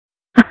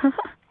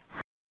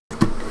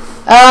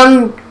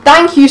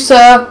Thank you,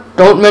 sir.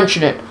 Don't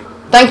mention it.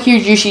 Thank you,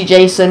 Juicy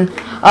Jason.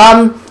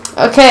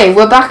 Okay,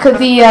 we're back at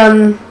the,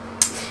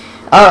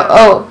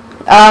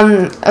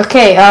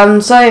 okay,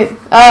 guys,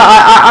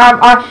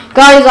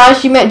 I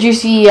actually met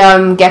Juicy,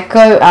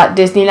 Gecko at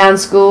Disneyland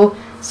school.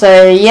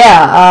 So,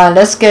 yeah,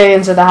 let's go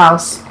into the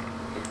house.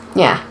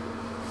 Yeah.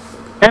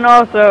 And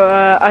also,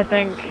 I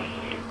think,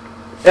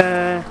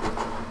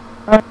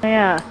 oh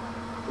yeah,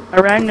 I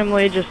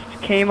randomly just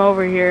came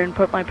over here and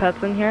put my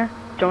pets in here.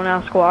 Don't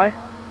ask why.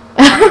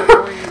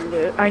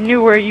 I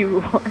knew where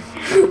you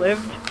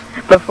lived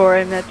before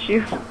I met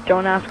you.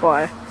 Don't ask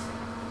why.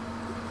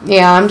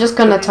 Yeah, I'm just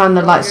gonna turn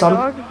the lights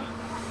on.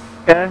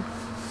 Okay.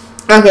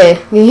 Okay,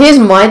 here's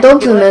my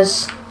dogs and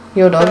there's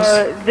your dogs.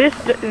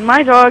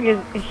 My dog is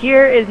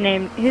his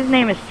name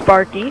is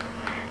Sparky,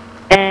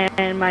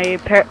 and my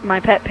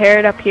pet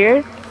parrot up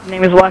here, his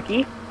name is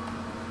Lucky.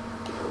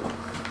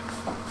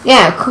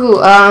 Yeah, cool.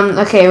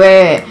 Okay,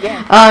 wait.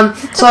 Yeah.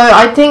 So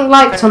I think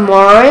like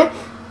tomorrow.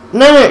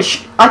 No,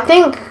 I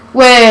think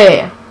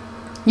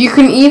you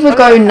can either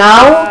go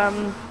now.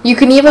 You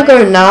can either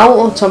go now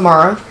or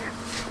tomorrow.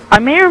 I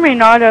may or may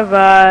not have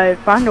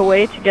found a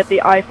way to get the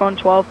iPhone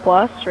 12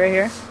 Plus right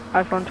here.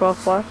 iPhone 12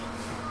 Plus.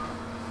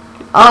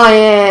 Oh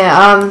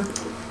yeah.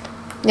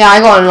 Yeah, I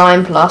got a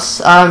 9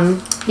 Plus.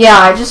 Yeah,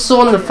 I just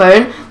saw on the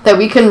phone that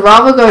we can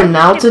rather go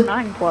now to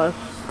 9 Plus.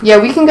 Yeah,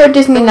 we can go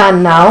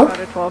Disneyland now. Got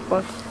a 12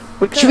 Plus.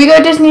 Should we go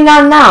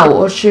Disneyland now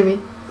or should we?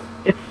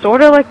 It's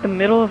sort of like the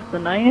middle of the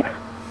night.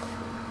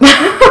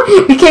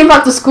 We came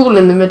back to school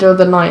in the middle of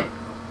the night.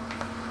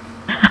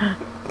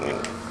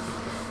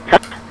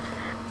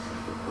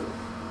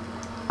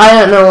 I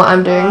don't know what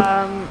I'm doing.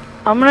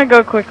 I'm gonna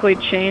go quickly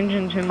change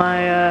into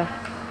my. I'm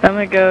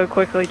gonna go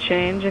quickly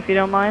change if you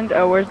don't mind.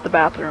 Oh, where's the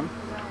bathroom?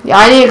 Yeah,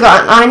 I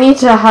need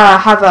to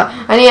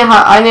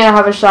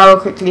have a shower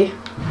quickly.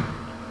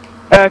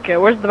 Okay,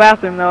 where's the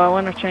bathroom though? I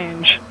want to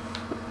change.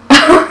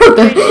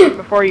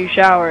 Before you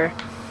shower.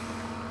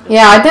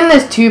 Yeah, I think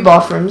there's 2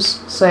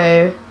 bathrooms.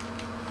 So.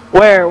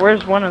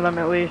 Where's one of them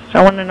at least?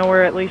 I want to know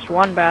where at least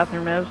one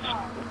bathroom is.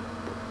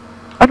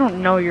 I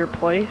don't know your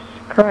place.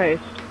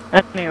 Christ.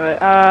 Anyway,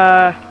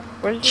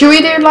 where's should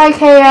we do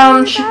like a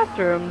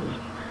bathrooms?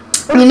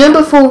 You know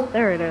before.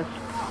 There it is.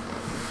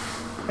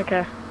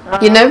 Okay.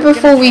 You know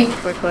before we.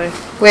 Quickly.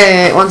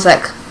 Wait, 1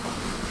 sec.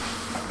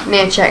 I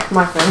need to check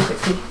my phone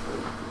quickly.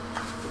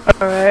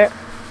 Alright.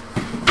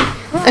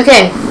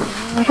 Okay.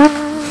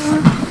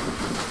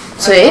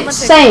 So it's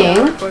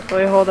saying.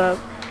 Quickly, hold up.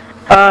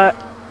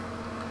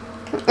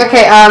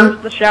 Okay. Where's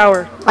the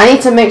shower? I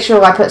need to make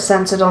sure I put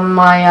censored on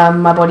my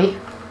my body.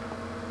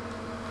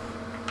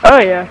 Oh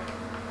yeah.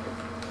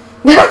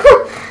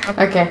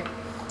 Okay.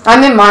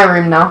 I'm in my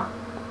room now.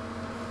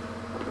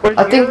 Where's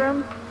I think your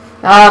room?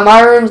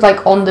 my room's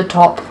like on the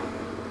top.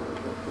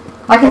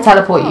 I can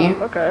teleport you.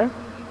 Okay.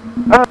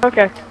 Oh,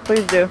 okay.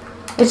 Please do.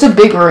 It's a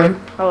big room.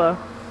 Hello.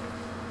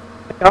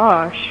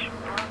 Gosh.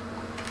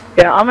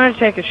 Yeah, I'm gonna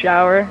take a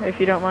shower if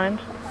you don't mind.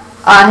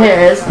 Here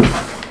it is.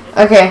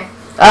 Okay.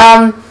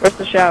 Where's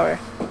the shower?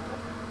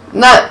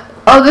 No.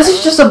 Oh, this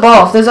is just a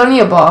bath. There's only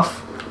a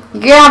bath. You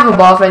can have a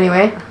bath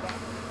anyway.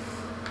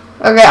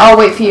 Okay, I'll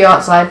wait for you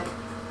outside.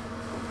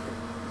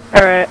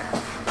 Alright.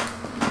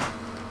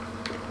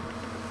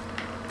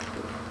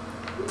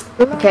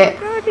 Okay.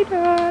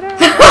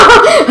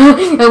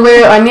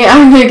 Wait, I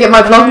need to get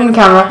my vlogging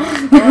camera.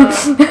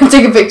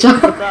 Take a picture.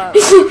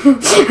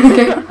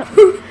 Okay.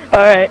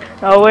 Alright,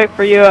 I'll wait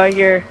for you out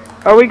here.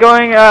 Are we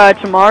going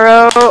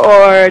tomorrow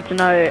or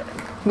tonight?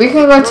 We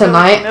can go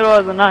tonight. Middle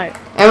of the night.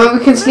 And then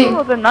we can sleep.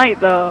 Middle of the night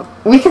though.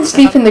 We can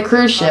sleep in the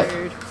cruise ship.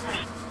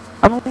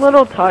 I'm a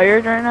little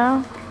tired right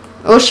now.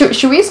 Or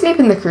should we sleep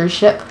in the cruise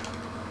ship?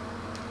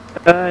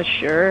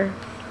 Sure.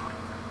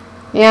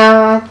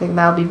 Yeah, I think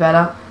that'll be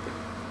better.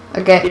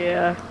 Okay.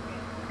 Yeah.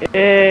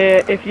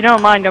 If you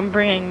don't mind, I'm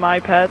bringing my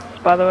pets,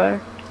 by the way.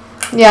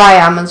 Yeah, I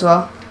am as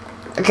well.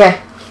 Okay.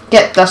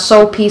 Get the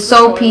soapy.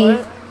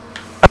 I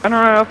don't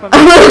know if I'm...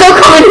 Don't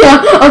come in here.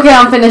 Okay,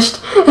 I'm finished.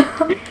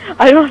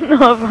 I don't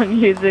know if I'm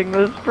using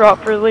this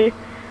properly.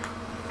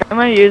 Am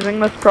I using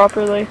this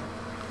properly?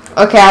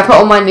 Okay, I put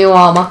on my new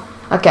armor.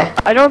 Okay.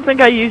 I don't think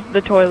I used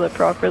the toilet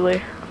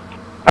properly.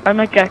 I'm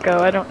a gecko,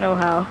 I don't know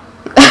how.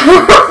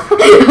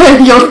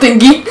 Your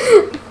thingy.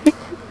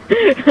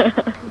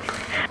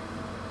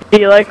 Do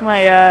you like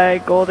my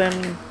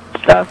golden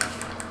stuff?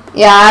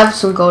 Yeah, I have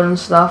some golden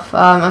stuff.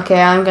 Okay,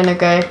 I'm gonna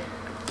go.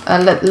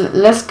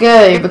 Let's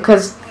go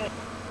because.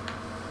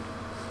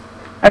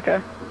 Okay.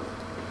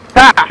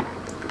 Ah!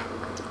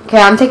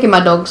 Okay, I'm taking my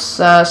dogs.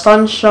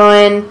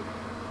 Sunshine,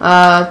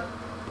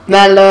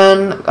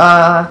 Melon,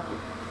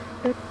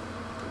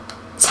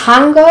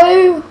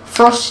 Tango,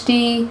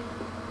 Frosty.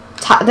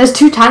 There's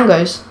 2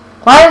 tangos.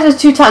 Why is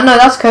there 2 No,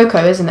 that's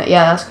Coco, isn't it?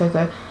 Yeah, that's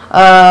Coco.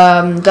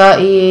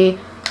 Dirty,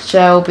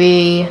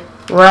 Shelby,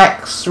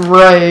 Rex,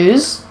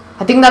 Rose.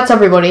 I think that's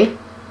everybody.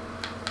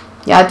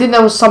 Yeah, I think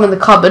there was some in the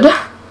cupboard.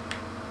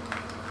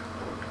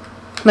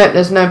 Nope,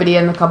 there's nobody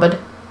in the cupboard.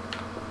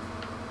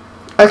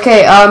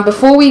 Okay,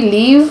 before we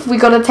leave, we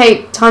gotta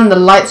turn the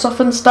lights off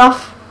and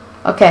stuff.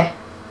 Okay.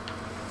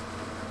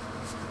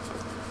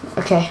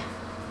 Okay.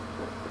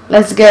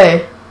 Let's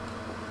go.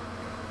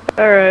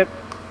 Alright.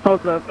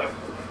 Hold up.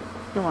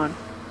 Come on.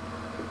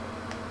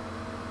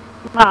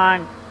 Come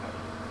on.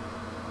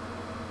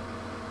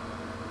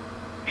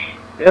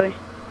 Really?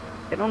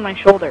 Get on my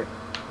shoulder.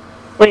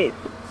 Please.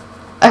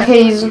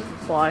 Okay, he's...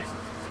 Fly.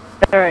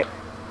 Alright.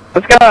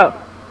 Let's go.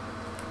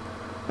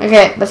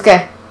 Okay, let's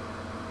go.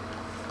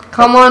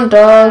 Come on,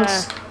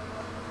 dogs.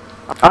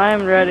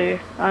 I'm ready.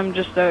 I'm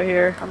just out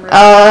here. I'm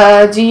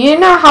ready. Do you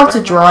know how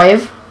to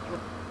drive?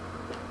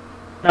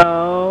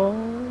 No.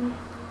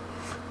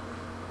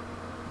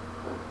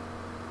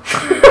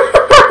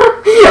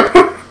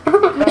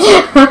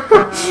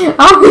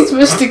 How are we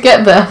supposed to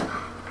get there?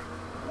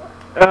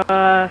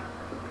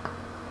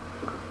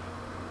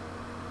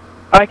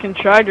 I can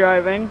try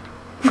driving.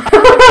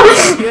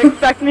 You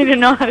expect me to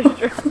know how to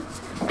drive?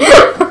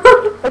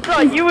 I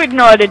thought you would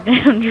know how to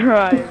damn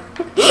drive.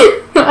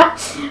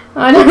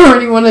 I don't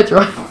really want to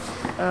drive.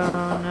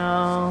 Oh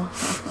no.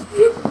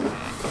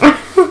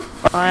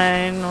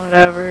 Fine,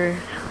 whatever.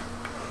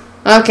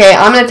 Okay,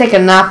 I'm gonna take a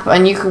nap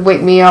and you can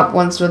wake me up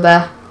once we're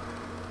there.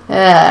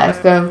 Yeah, let's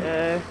go.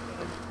 Okay.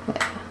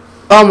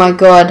 Oh my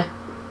god.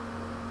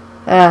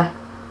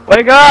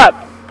 Wake up!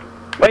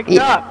 Wake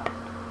up!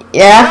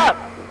 Yeah?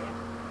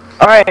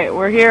 Alright,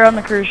 we're here on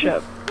the cruise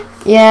ship.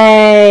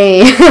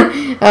 Yay!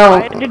 Oh.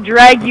 I had to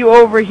drag you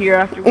over here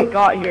after we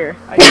got here.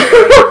 I just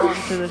dragged you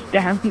onto this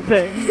damn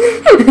thing.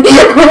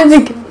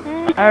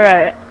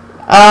 Alright.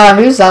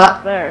 Who's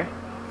that? There.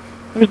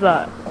 Who's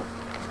that?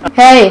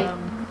 Hey!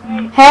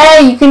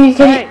 Hey, you can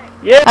Hey,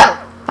 yeah!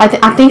 I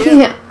think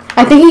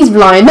he's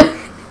blind.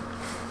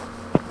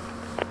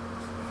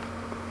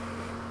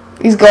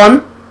 He's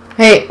gone.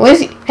 Hey, where's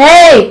he?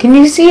 Hey, can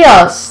you see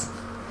us?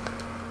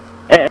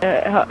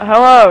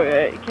 Hello.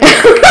 Wait.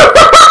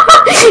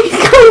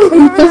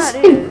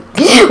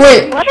 He's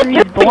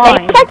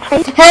blind.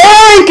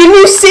 Hey, can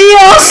you see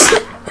us?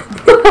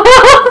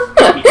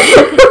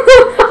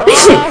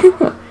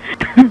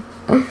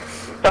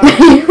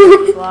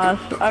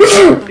 I'm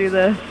going to do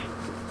this.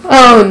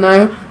 Oh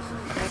no.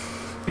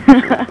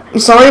 I'm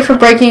sorry for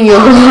breaking your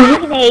I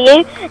can hear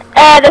you.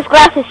 This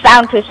glass is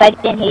soundproof, so I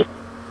didn't hear you.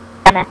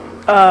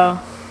 Oh.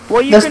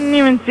 Well, you couldn't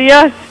even see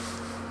us?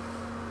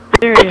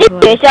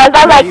 Seriously. So I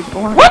was like,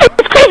 what are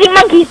these crazy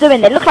monkeys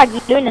doing? They look like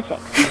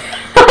lunatics.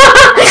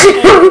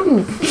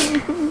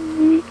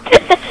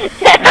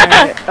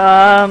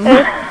 I'm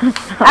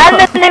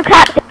the new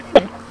captain.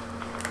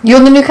 You're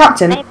the new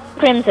captain?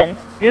 Crimson.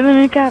 You're the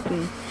new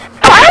captain.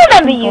 Oh, I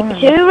remember you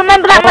two.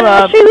 Remember that Hold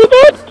up. one we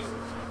did?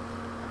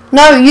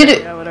 No, you do.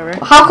 Yeah, whatever.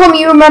 How come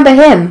you remember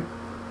him?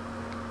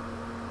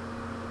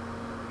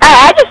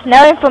 I just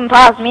know him from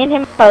past. Me and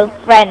him are both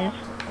friends.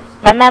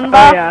 Remember?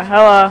 Oh yeah,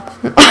 hello.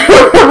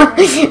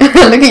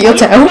 Look at your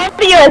tail.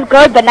 Remember you was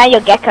good, but now you're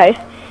Gecko.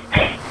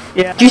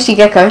 Yeah. Juicy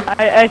gecko.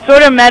 I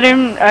sort of met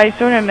him,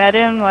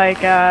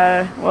 like,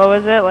 what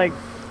was it, like,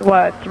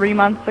 what, 3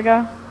 months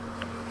ago?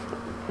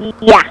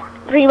 Yeah,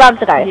 3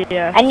 months ago.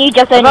 Yeah. And you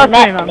just only About 3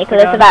 met months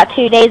Nicholas ago. about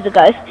 2 days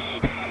ago.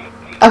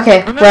 Okay,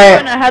 Remember right.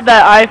 when I had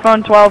that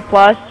iPhone 12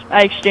 Plus?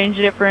 I exchanged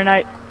it for an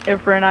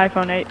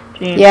iPhone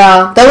 18.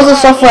 Yeah, there was a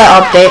software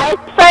update.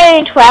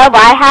 iPhone 12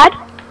 I had.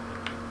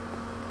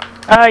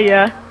 Oh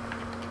yeah.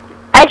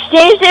 I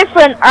exchanged it for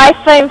an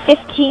iPhone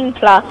 15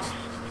 Plus.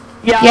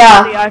 Yeah, I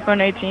Yeah. had the iPhone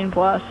 18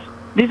 Plus.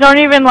 These aren't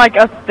even like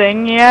a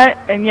thing yet,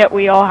 and yet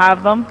we all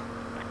have them.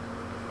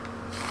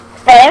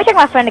 Wait, let me check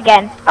my phone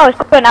again. Oh, it's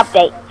got an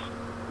update.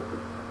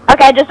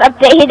 Okay, I just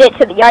updated it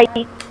to the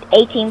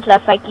 18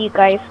 Plus like you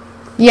guys.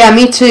 Yeah,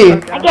 me too.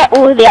 Okay. I get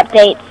all the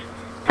updates.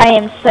 I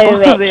am so All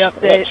rich, the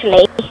updates.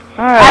 literally.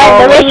 Alright, I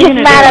am the what are we richest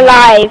gonna man do?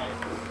 alive.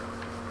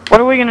 What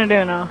are we gonna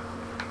do now?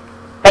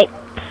 Wait,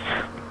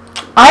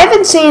 I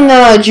haven't seen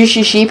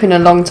Juicy Sheep in a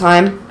long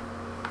time.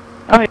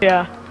 Oh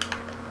yeah.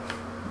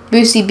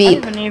 Boosie I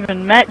Beep. haven't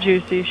even met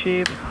Juicy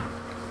Sheep.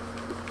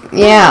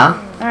 Yeah.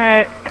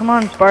 Alright, come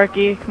on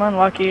Sparky, come on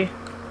Lucky.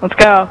 Let's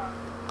go.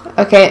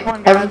 Okay. Come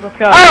on guys, let's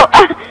go. oh,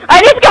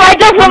 I need to get my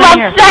dog from Come in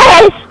here.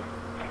 upstairs.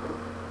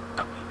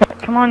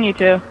 Come on you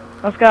two.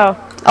 Let's go.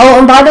 Oh,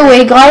 and by the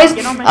way, guys,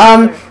 Get on my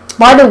shoulder.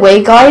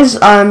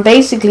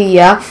 basically,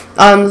 yeah,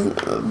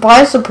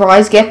 by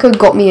surprise, Gecko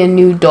got me a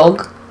new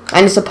dog,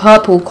 and it's a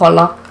purple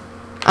collar,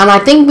 and I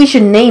think we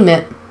should name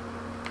it.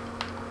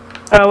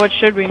 What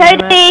should we name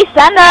it? Cody,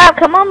 stand up.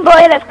 Come on,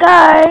 boy, let's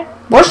go.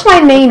 What should I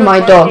name my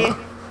dog?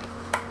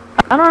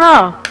 I don't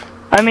know.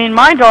 I mean,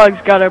 my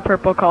dog's got a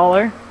purple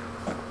collar.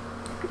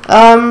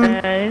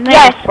 His name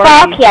Yeah, is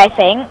Sparky. Sparky, I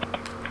think.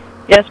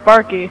 Yeah,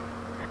 Sparky.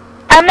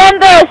 I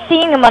remember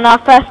seeing him on our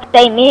first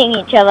day meeting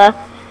each other.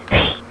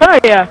 Oh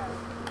yeah.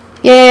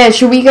 Yeah,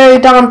 should we go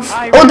down?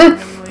 Oh,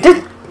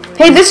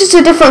 hey, this is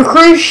a different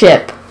cruise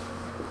ship.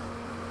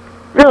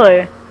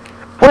 Really?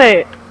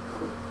 Wait.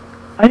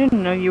 I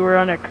didn't know you were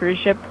on a cruise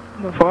ship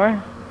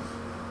before.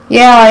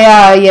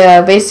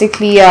 Yeah.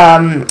 Basically,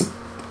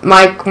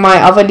 my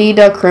other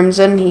leader,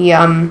 Crimson, he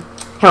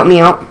helped me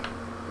out.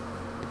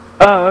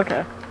 Oh,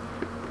 okay.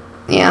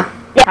 Yeah.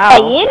 Yeah, How?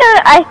 you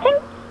know, I think.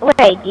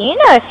 Wait, do you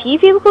know a few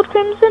people called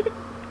Crimson?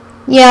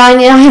 Yeah, I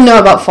know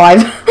about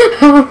 5.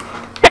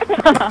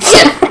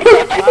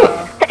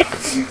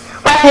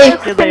 Hey,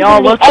 Did they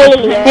all look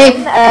alien? Hey.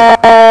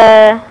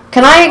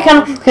 Can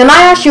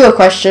I ask you a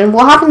question?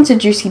 What happened to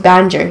Juicy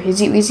Banjo?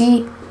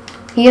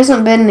 He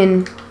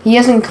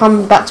hasn't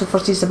come back to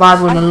Frosty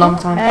Survival in a long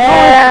time.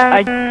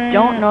 I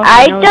don't know. If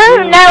I he knows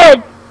don't you.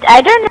 know.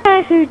 I don't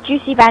know who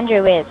Juicy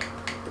Banjo is.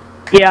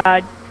 Yeah,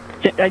 I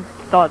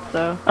thought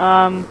so.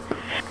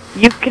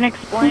 You can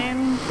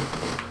explain?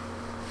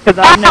 Because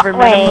I've never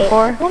met him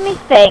before. Let me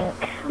think.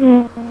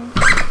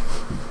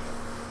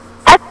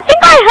 I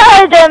think I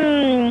heard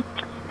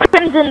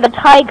Crimson the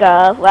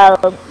Tiger. Well,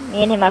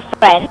 me and him are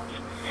friends,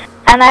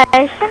 and I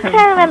think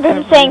I remember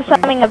him saying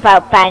something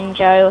about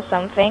Banjo or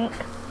something.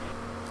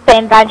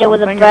 Saying Banjo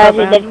was a Something bird about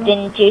who lived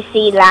in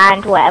Juicy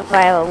Land, whatever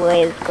it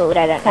was called.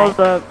 I don't know. Hold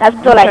up.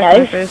 That's all I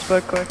know.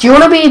 Facebook quick. Do you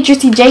want to be a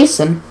Juicy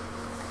Jason?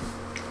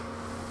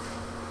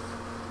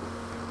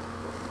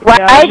 Why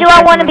Yeah, do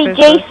I want to check be my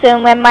Facebook.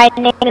 Jason when my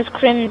name is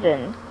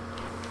Crimson?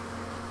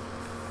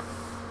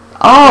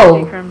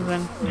 Oh,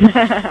 Crimson.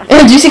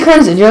 Juicy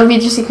Crimson. Do you want to be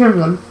Juicy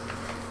Crimson?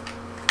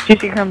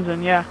 Juicy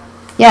Crimson, yeah.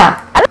 Yeah,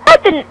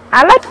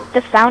 I like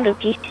the sound of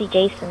Juicy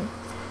Jason.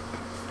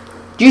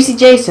 Juicy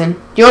Jason.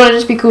 Do you want to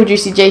just be called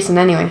Juicy Jason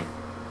anyway?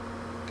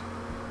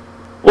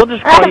 We'll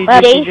just call you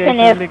Juicy Jason Jason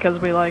if-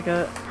 because we like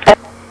it.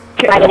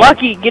 Okay,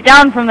 Lucky, get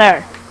down from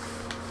there.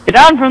 Get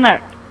down from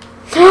there.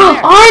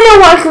 I know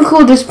what I can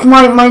call this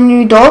my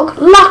new dog.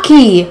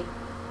 Lucky.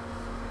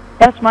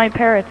 That's my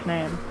parrot's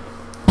name.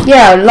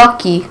 Yeah,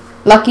 Lucky.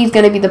 Lucky's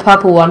gonna be the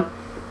purple one.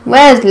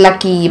 Where's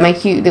Lucky, my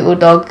cute little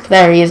dog?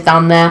 There he is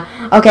down there.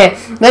 Okay,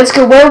 let's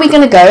go. Where are we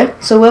gonna go?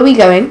 So where are we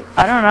going?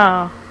 I don't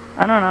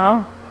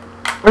know.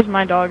 Where's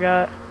my dog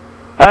at?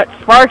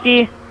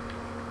 Sparky.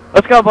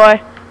 Let's go,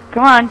 boy.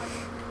 Come on.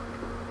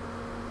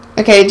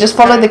 Okay, just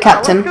follow the Let's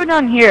captain. go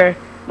down here.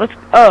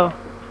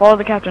 Follow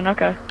the captain.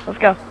 Okay, let's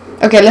go.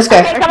 Okay, let's go.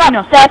 Okay, come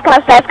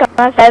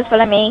upstairs,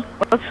 follow me.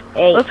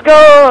 Let's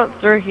go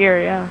through here.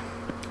 Yeah.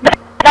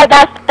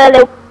 That's the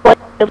little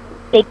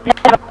big.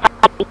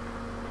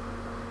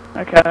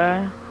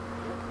 Okay.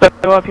 So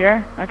go up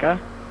here. Okay.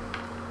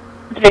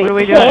 What are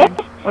we doing?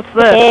 What's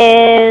this?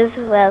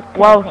 Is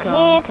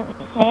Welcome. Come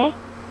here.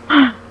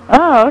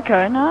 Oh,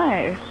 okay,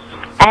 nice.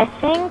 I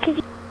think if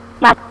you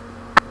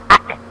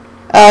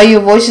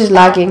Your voice is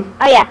lagging.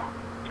 Oh yeah.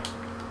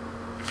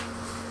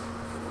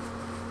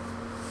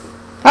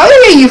 How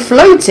are you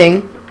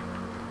floating?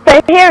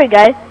 So here we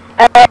go.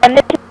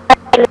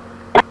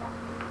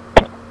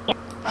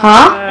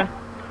 Huh?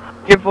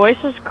 Your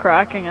voice is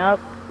cracking up.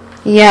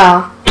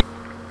 Yeah.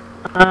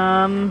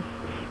 Oh,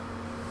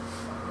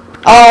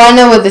 I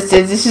know what this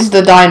is. This is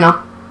the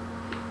diner.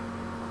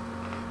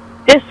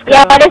 Disco.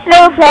 Yeah, this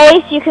little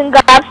place you can go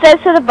upstairs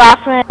to the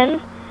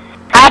bathrooms.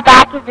 Our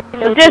bathroom is in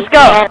the Disco.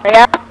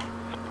 area.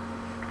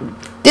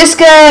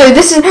 Disco!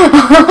 This is...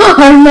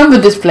 I remember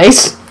this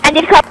place. And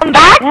you come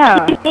back.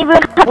 Yeah. You can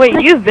even come Wait,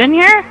 you've been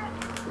here?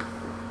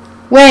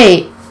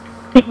 Wait.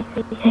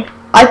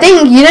 I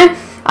think, you know...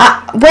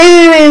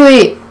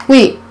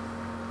 Wait.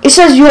 It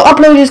says your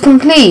upload is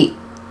complete.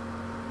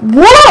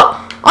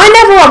 What? I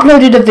never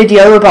uploaded a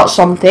video about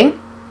something.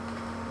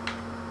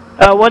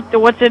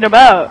 What's it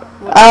about?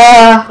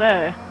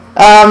 Say?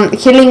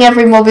 Killing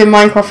every mob in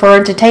Minecraft for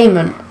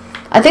entertainment.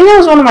 I think that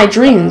was one of my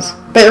dreams,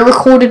 but it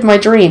recorded my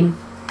dream.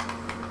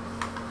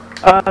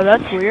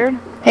 That's weird.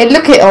 Hey,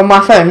 look at it on my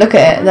phone. Look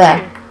at it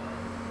there.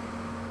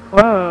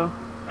 Whoa.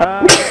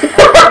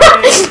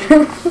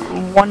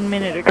 1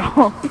 minute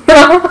ago.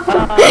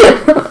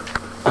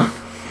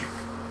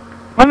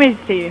 Let me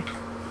see.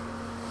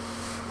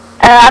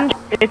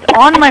 It's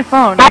on my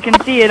phone. I can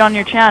see it on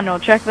your channel.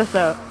 Check this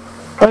out.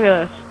 Look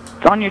at this.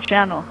 It's on your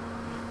channel.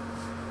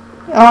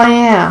 Oh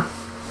yeah.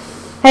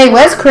 Hey,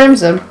 where's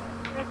Crimson?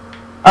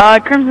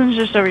 Crimson's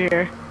just over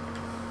here.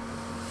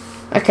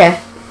 Okay.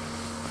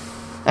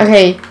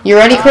 Okay, you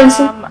ready,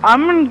 Crimson?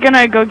 I'm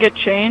gonna go get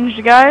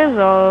changed, guys.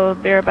 I'll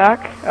be right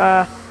back.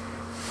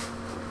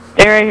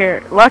 Stay right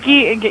here.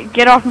 Lucky,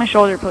 get off my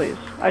shoulder, please.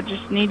 I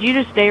just need you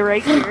to stay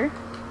right here.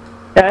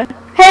 Okay?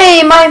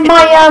 Hey, my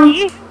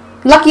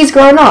Lucky's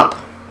grown up.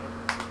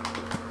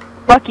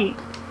 Lucky.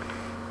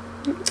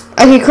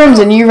 Okay,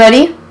 Crimson, you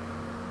ready?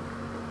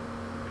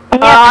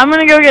 I'm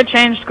gonna go get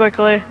changed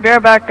quickly. Be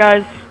right back,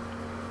 guys.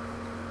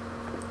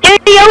 Do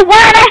you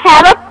wanna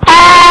have a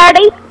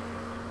party?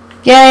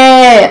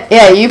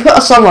 Yeah, you put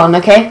a song on,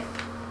 okay?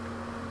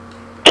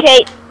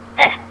 Okay.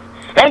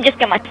 Let me just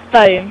get my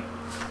phone.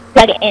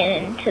 Plug it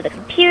into the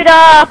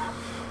computer.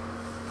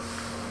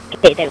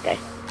 Okay, there we go.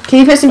 Can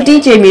you put some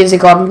DJ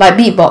music on, like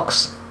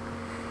beatbox?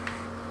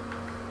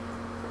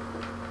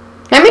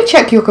 Let me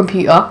check your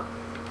computer.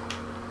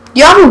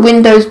 You have a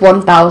Windows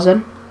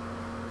 1000.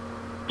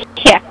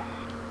 Yeah.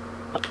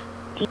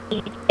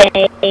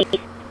 DJ.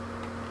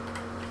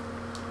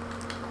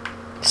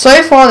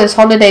 So far, this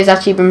holiday's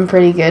actually been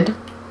pretty good.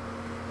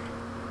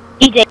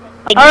 DJ.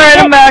 Alright,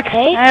 I'm back.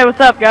 Okay. Hey, what's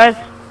up, guys?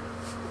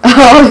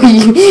 Oh,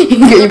 you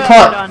got your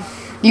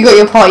you got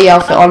your party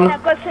outfit on.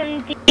 I've got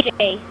some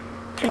DJ.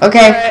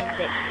 Okay.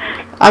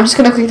 I'm just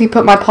gonna quickly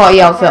put my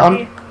party outfit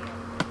on.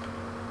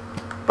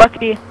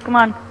 Bucky, come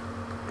on.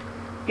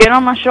 Get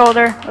on my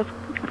shoulder. Let's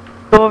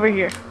go over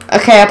here.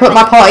 Okay, I put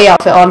my party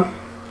outfit on.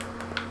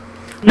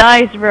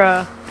 Nice,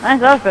 bro.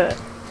 Nice outfit.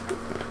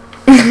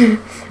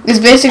 It's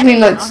basically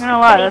like. Not gonna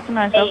lie, that's a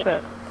nice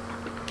outfit.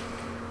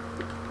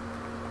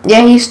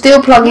 Yeah, he's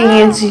still plugging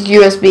into his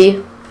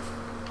USB.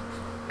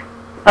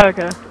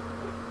 Okay.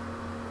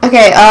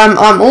 Okay,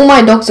 all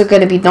my dogs are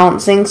gonna be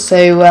dancing, so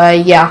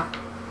yeah.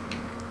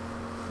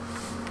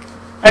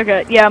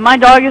 Okay, yeah, my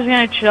dog is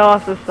gonna chill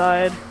off the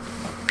side.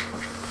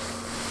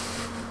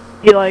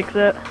 He likes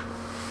it.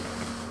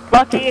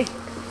 Lucky.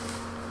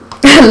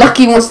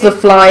 Lucky wants to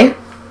fly.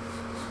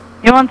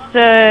 He wants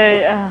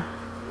to.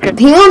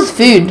 He wants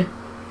food.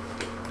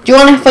 Do you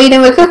want to feed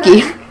him a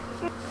cookie?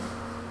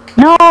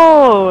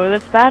 No,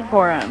 that's bad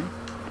for him.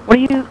 What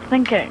are you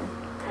thinking?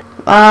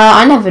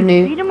 I never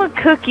knew. Feed him a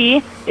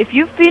cookie. If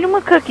you feed him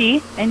a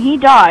cookie and he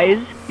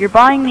dies, you're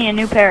buying me a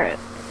new parrot.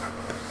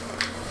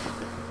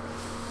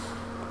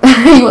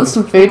 He wants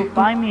some food.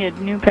 Buy me a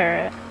new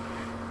parrot.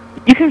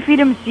 You can feed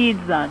him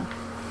seeds then.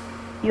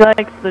 He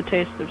likes the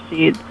taste of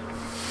seeds.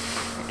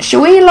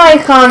 Should we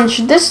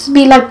should this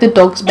be like the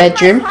dog's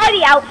bedroom?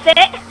 Party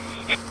outfit.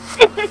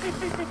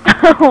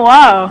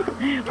 Wow.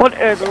 What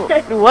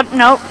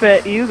an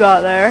outfit you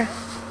got there.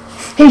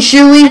 Hey,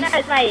 should we? I know,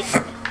 it's nice.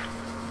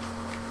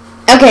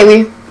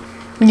 Okay,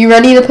 you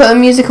ready to put a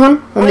music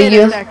on? Wait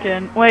a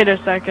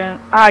second.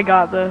 I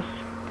got this.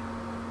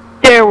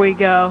 There we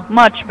go.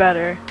 Much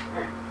better.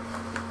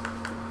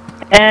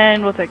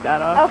 And we'll take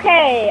that off.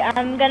 Okay,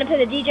 I'm gonna put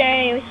the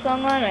DJ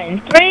song on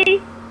in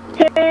 3,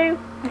 2,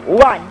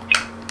 1.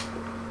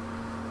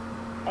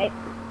 Wait,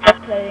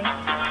 it's loading.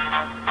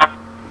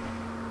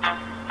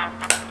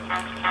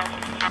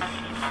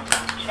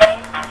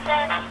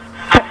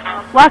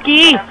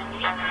 Lucky!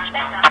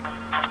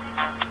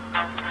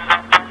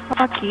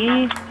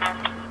 Lucky.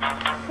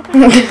 What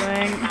are you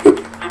doing?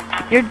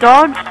 Your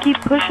dogs keep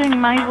pushing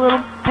my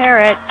little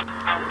parrot.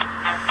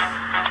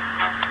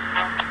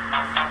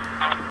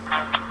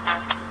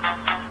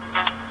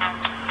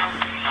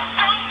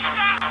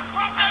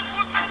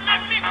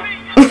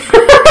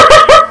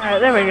 Alright,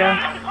 there we go.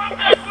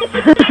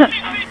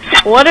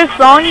 What a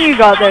song you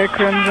got there,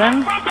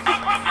 Crimson.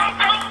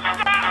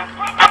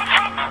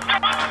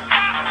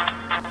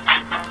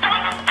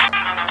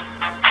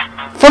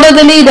 Follow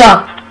the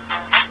leader.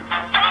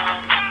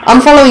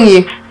 I'm following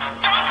you.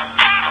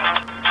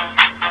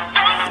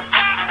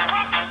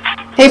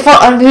 Hey,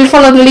 who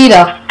followed the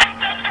leader?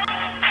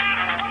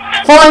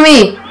 Follow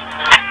me.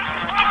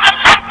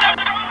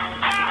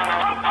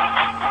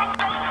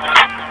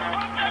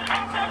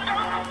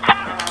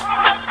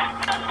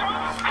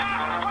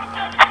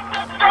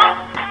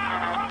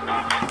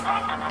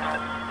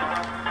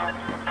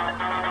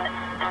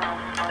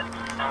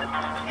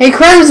 Hey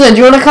Crimson, do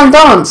you want to come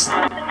dance?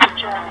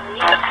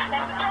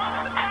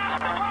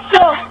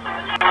 Sure.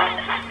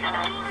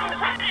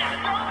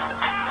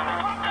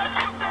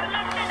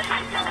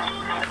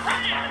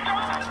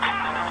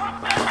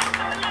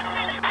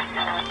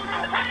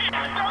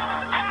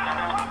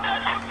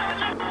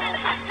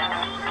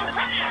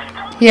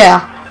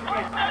 Yeah.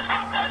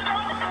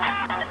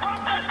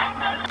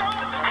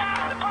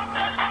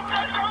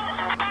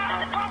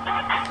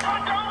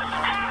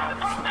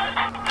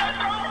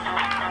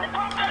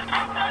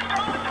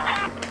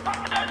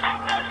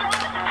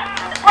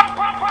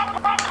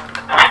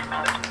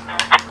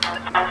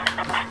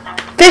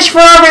 Fish for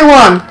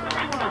everyone!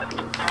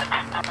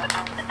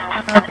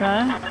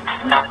 Okay.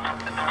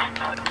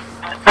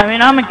 I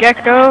mean, I'm a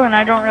gecko and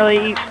I don't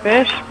really eat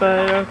fish,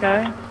 but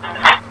okay.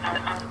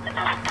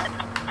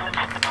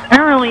 I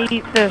don't really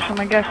eat fish, I'm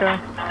a gecko.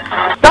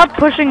 Stop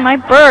pushing my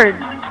bird!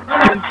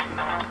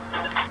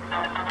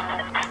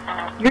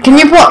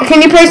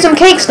 Can you place some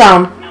cakes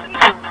down?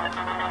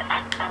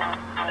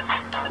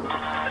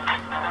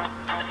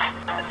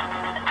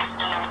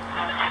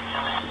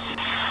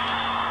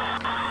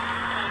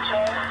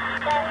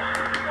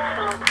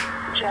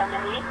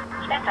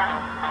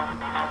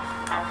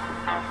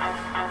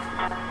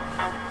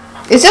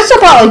 Is this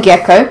about a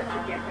gecko?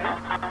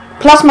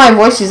 Plus my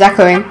voice is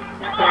echoing.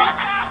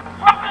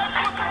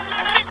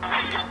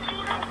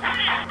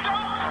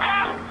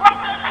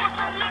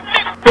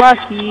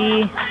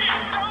 Lucky.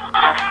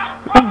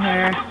 Come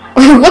here.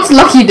 What's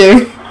Lucky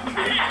do?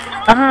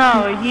 I don't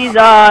know, he's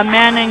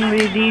manning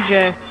the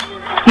DJ.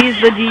 He's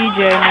the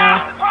DJ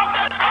now.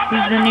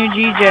 He's the new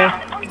DJ.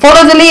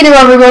 Follow the leader,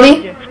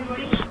 everybody.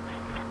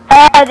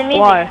 The music's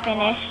Why?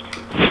 finished.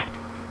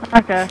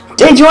 Okay.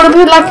 Hey, do you want to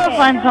put I'll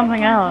find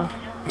something else.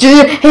 do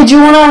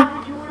you wanna?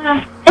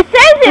 It says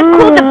it's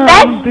called the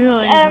best I'm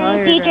feeling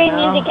tired DJ right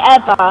now. music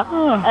ever.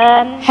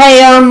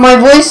 Hey, my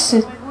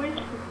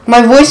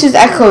voice is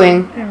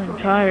echoing. I'm feeling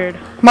tired.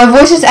 My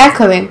voice is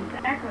echoing.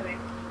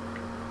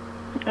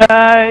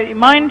 You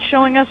mind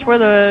showing us where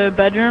the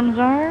bedrooms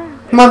are?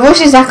 My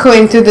voice is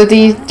echoing through the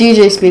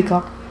DJ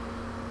speaker.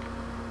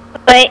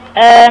 Wait,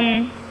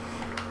 I'm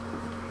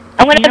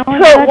gonna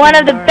put one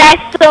of the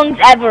best songs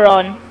ever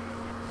on.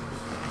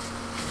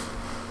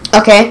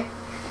 Okay.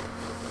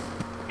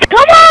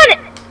 Come on!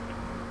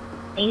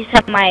 You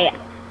set my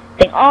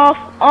thing off,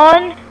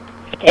 on.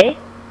 Okay,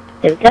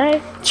 there we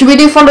go. Should we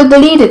do follow the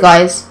leader,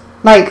 guys?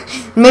 Like,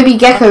 maybe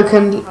Gecko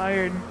can... I'm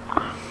tired.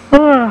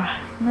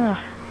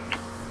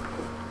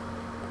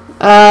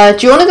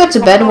 do you want to go to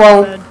bed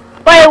while...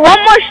 Wait, one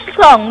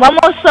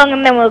more song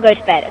and then we'll go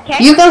to bed,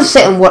 okay? You can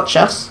sit and watch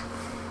us.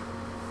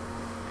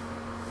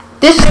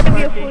 This...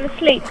 You'll fall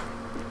asleep.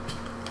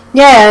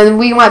 Yeah, and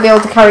we might be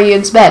able to carry you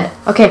into bed.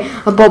 Okay,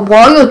 but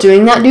while you're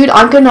doing that, dude,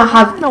 I'm gonna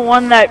have... I'm the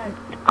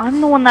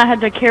one that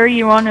had to carry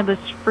you onto this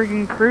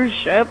freaking cruise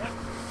ship.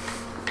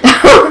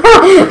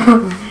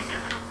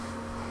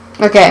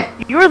 Okay.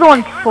 You were the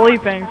one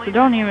sleeping, so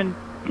don't even.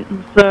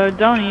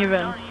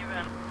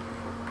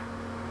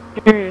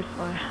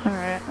 Seriously.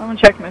 Alright, I'm gonna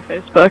check my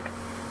Facebook.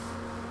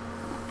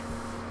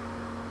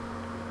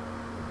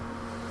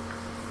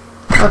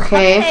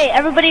 Okay. Hey,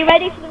 everybody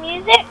ready for the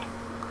music?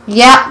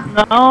 Yeah.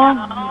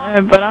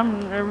 No, but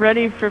I'm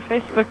ready for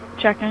Facebook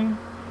checking.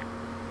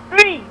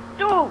 3,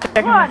 2, 1,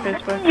 Checking my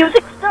Facebook.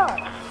 music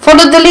starts.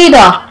 Follow the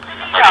leader.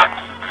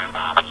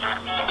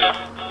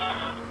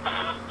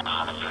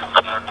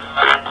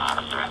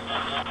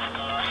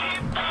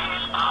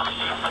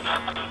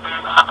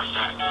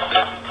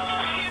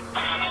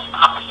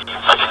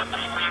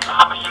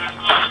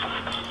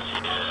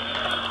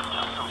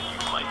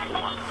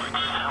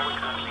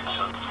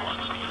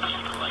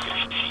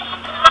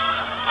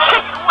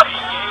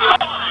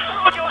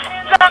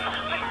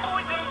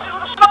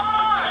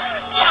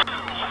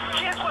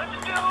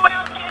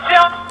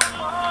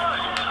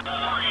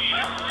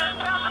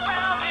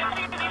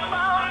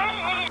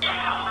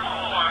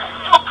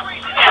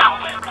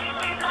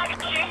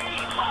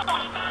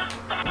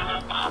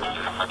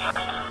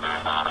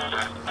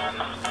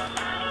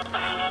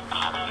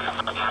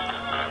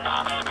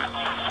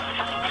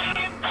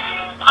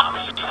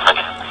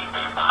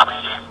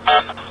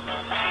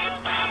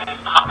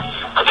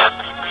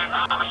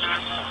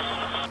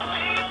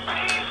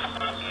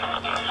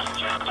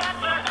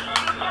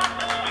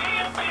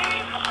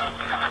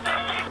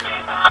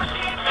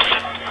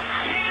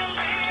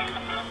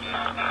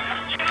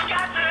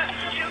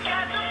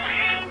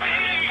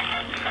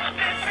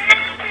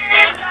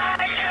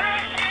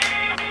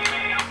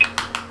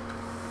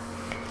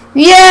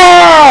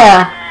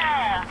 Yeah!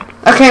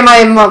 Okay,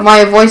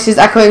 my voice is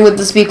echoing with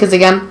the speakers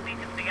again.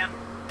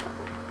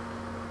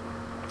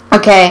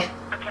 Okay.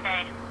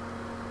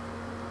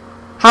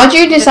 How do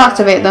you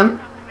deactivate them?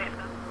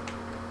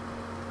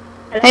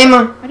 Hey,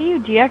 How do you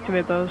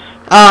deactivate those?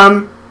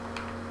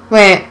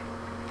 Wait.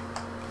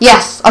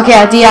 Yes, okay,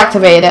 I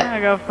deactivated it. I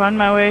gotta find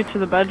my way to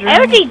the bedroom. I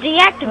already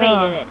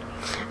deactivated it.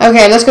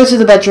 Okay, let's go to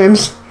the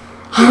bedrooms.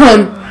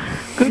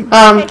 Okay,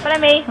 follow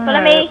me,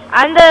 follow me.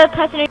 I'm the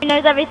person who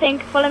knows everything.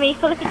 Follow me,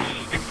 follow me.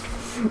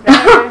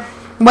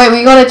 Wait,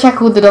 we gotta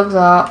check all the dogs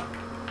out.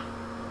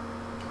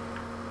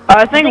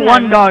 I think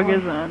one dog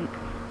isn't.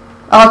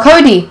 Oh,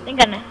 Cody. I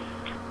think I know.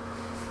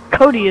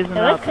 Cody isn't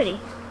There was up. Cody.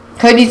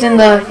 Cody's in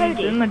the...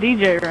 He's in the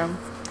DJ room.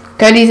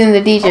 Cody's in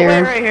the DJ Oh, wait,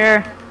 room. right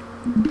here.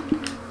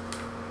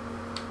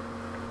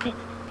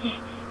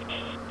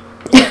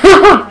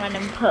 Run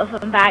and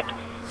put them back.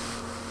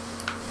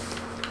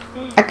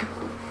 Okay.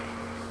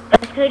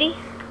 Where's Cody?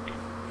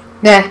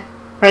 There.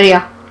 Right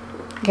here.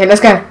 Okay,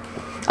 let's go.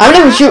 I'm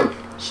gonna shoot.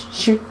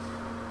 Shoot.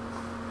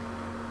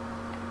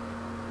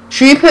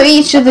 Should we put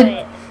each of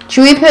the...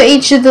 Should we put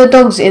each of the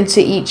dogs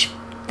into each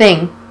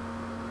thing?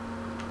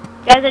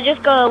 Guys, I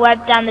just got a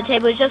web down the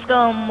table. It's just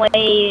going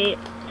way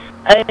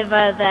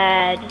over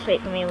there. Just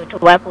wait for me to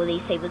web all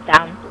these tables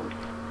down.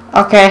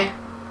 Okay.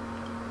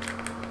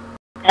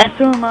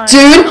 So am I.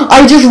 Dude,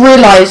 I just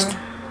realized.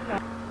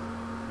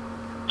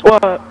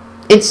 What?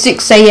 It's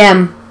 6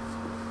 a.m.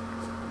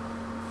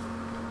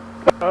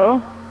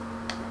 Oh?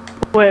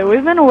 Wait,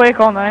 we've been awake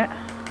all night.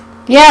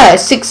 Yeah,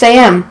 it's 6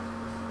 a.m.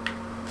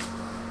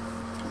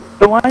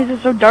 But why is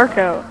it so dark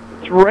out?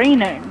 It's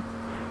raining.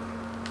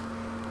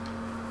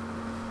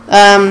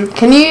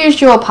 Can you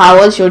use your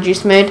powers, your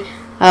juice mode?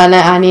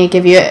 I need to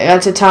give you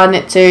it to turn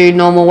it to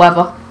normal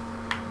weather.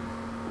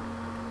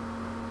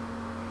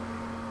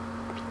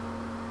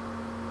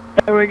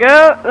 There we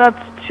go.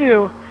 That's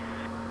 2.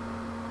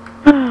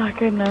 Oh,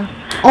 goodness.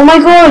 Oh my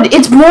god,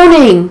 it's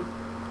morning!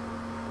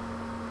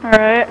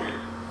 Alright.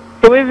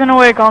 So we've been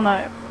awake all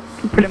night.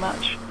 Pretty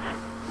much.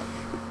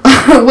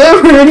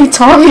 We're really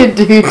tired,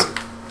 dude.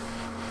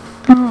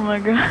 Oh my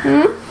god.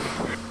 Hmm?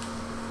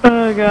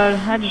 Oh god,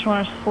 I just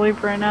want to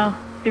sleep right now,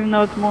 even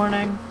though it's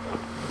morning.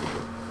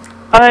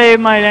 I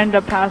might end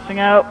up passing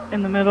out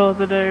in the middle of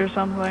the day or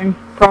something,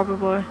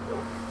 probably.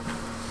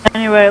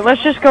 Anyway,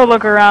 let's just go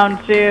look around,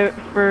 see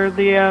for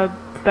the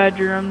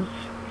bedrooms,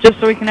 just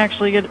so we can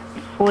actually get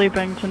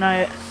sleeping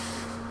tonight.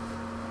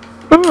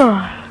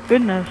 Oh,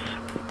 goodness.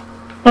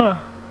 Oh.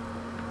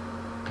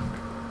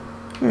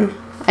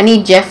 I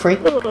need Jeffrey.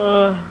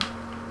 Oh,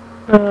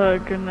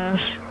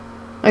 goodness.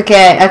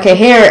 Okay,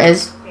 here it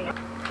is.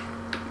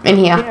 In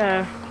here.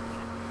 Yeah.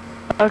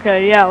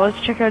 Okay, yeah, let's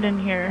check out in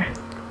here.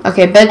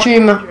 Okay,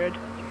 bedroom. 100.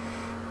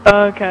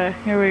 Okay,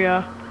 here we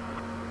go.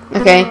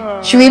 Okay,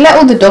 should we let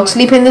all the dogs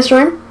sleep in this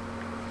room?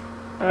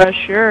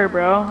 Sure,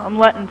 bro. I'm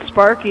letting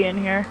Sparky in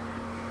here.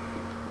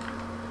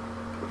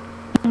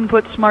 I'm gonna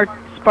put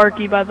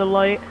Sparky by the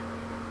light.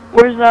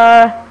 Where's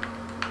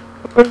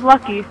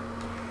Lucky?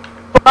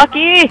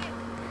 Lucky!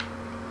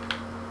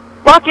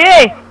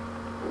 Lucky!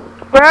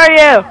 Where are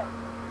you?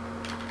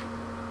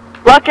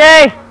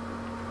 Lucky!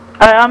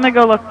 I'm gonna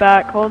go look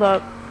back. Hold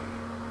up.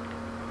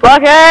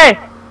 Lucky!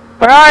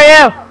 Where are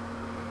you?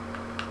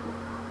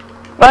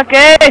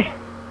 Lucky!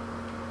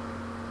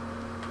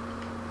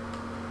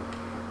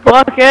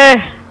 Lucky!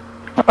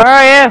 Where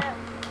are you?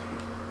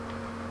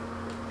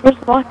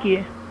 Where's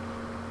Lucky?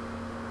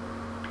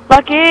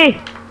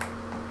 Lucky!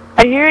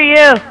 I hear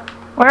you!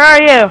 Where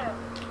are you?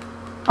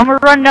 I'm gonna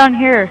run down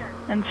here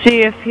and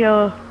see if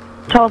he'll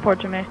teleport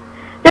to me.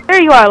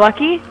 There you are,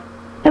 Lucky!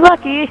 Hey,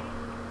 Lucky!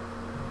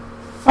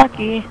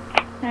 Lucky.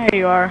 There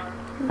you are.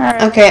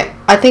 Alright. Okay,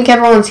 I think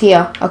everyone's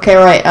here. Okay,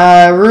 right,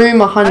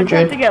 room I just have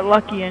 100. to get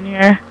Lucky in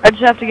here. I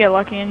just have to get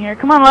Lucky in here.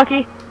 Come on,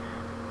 Lucky!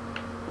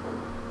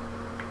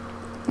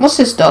 What's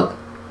this dog?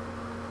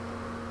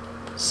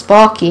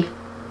 Sparky.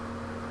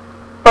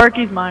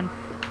 Sparky's mine.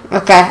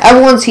 Okay,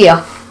 everyone's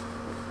here.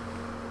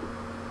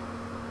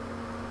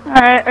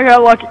 Alright, I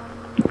got Lucky.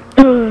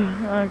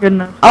 Oh,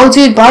 goodness. Oh,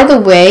 dude, by the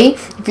way,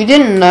 if you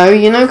didn't know,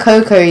 you know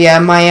Coco, yeah,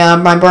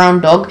 my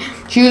brown dog.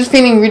 She was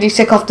feeling really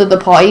sick after the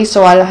party,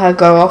 so I let her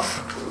go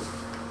off.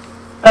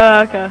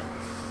 Okay.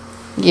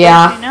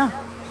 Yeah.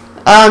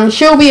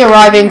 She'll be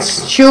arriving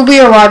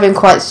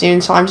quite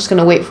soon, so I'm just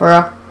gonna wait for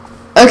her.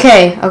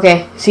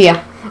 Okay, see ya.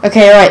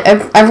 Okay, alright,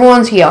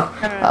 everyone's here.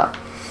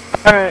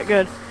 Alright,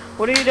 good.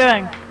 What are you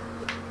doing?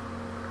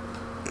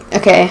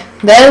 Okay,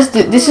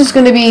 this is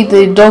gonna be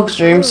the dog's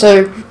room,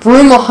 so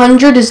room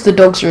 100 is the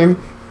dog's room.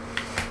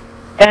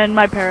 And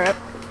my parrot.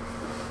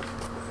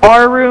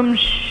 Our room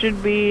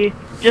should be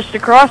just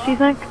across, you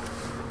think?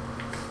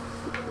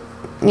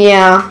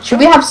 Yeah, should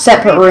we have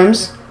separate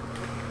rooms?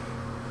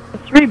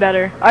 3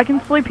 better. I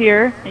can sleep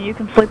here, and you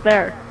can sleep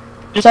there.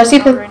 Should I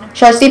sleep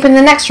in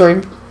the next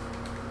room?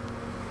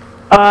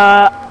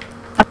 I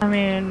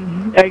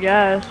mean, I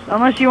guess.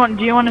 Unless do you want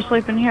to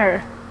sleep in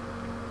here?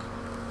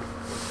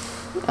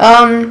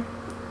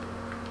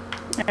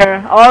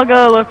 Here, I'll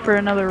go look for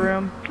another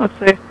room. Let's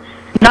see.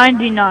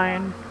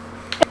 99.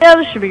 Yeah,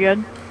 this should be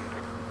good.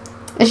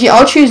 Actually,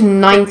 I'll choose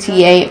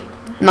 98.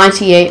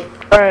 98.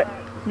 Alright,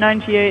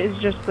 98 is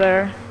just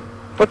there.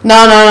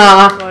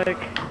 No. Like,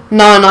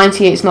 No,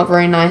 98 is not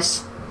very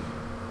nice.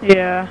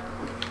 yeah.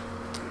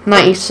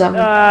 97.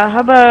 How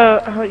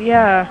about,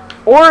 yeah.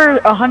 Or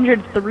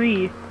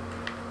 103.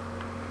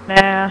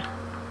 Nah.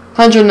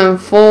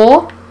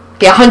 104.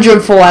 Yeah,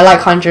 104. I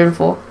like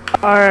 104.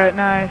 Alright,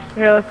 nice.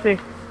 Here, let's see.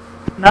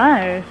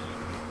 Nice.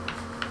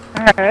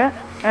 Alright.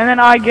 And then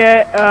I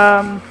get,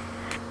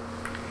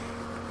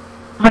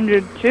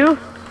 102?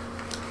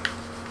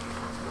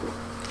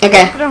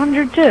 Okay.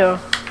 102.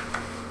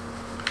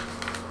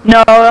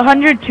 No,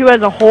 102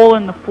 has a hole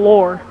in the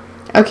floor.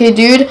 Okay,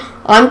 dude.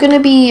 I'm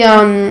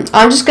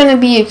just gonna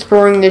be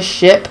exploring this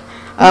ship.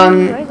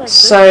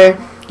 So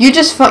you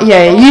just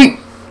you.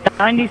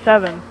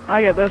 97.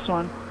 I get this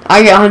one.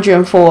 I get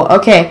 104.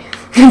 Okay.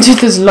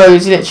 There's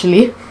loads,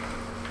 literally.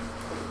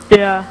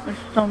 Yeah, there's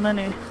so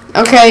many.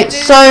 Okay, It's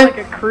so like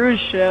a cruise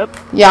ship.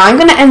 yeah, I'm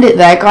gonna end it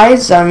there,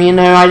 guys. You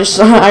know,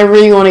 I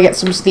really want to get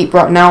some sleep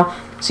right now.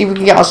 See if we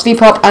can get our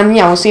sleep up, and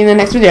yeah, we'll see you in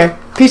the next video.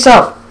 Peace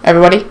out,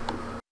 everybody.